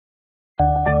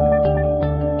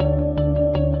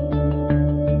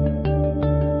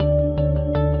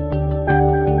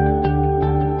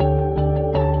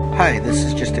Hi, this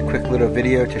is just a quick little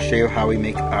video to show you how we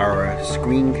make our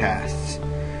screencasts.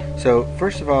 So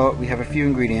first of all, we have a few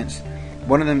ingredients.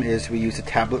 One of them is we use a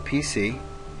tablet PC.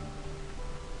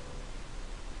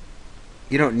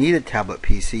 You don't need a tablet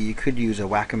PC. You could use a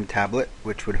Wacom tablet,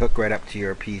 which would hook right up to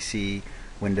your PC,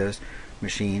 Windows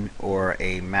machine, or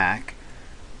a Mac.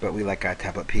 But we like our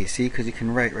tablet PC because you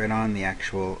can write right on the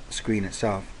actual screen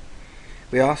itself.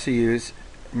 We also use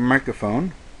a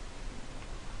microphone.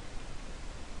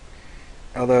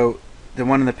 Although the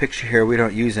one in the picture here we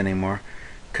don't use anymore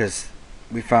because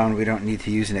we found we don't need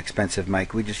to use an expensive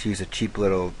mic. We just use a cheap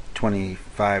little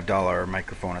 $25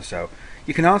 microphone or so.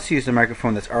 You can also use the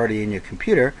microphone that's already in your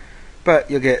computer, but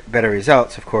you'll get better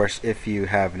results, of course, if you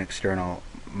have an external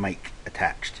mic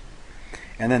attached.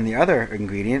 And then the other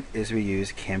ingredient is we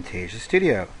use Camtasia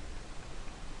Studio.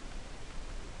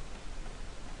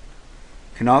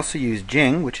 You can also use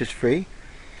Jing, which is free,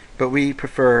 but we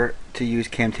prefer to use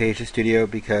Camtasia Studio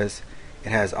because it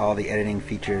has all the editing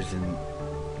features and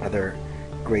other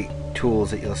great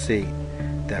tools that you'll see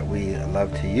that we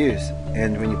love to use.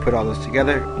 And when you put all those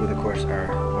together with, of course,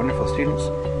 our wonderful students,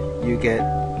 you get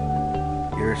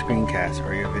your screencast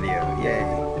or your video.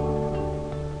 Yay!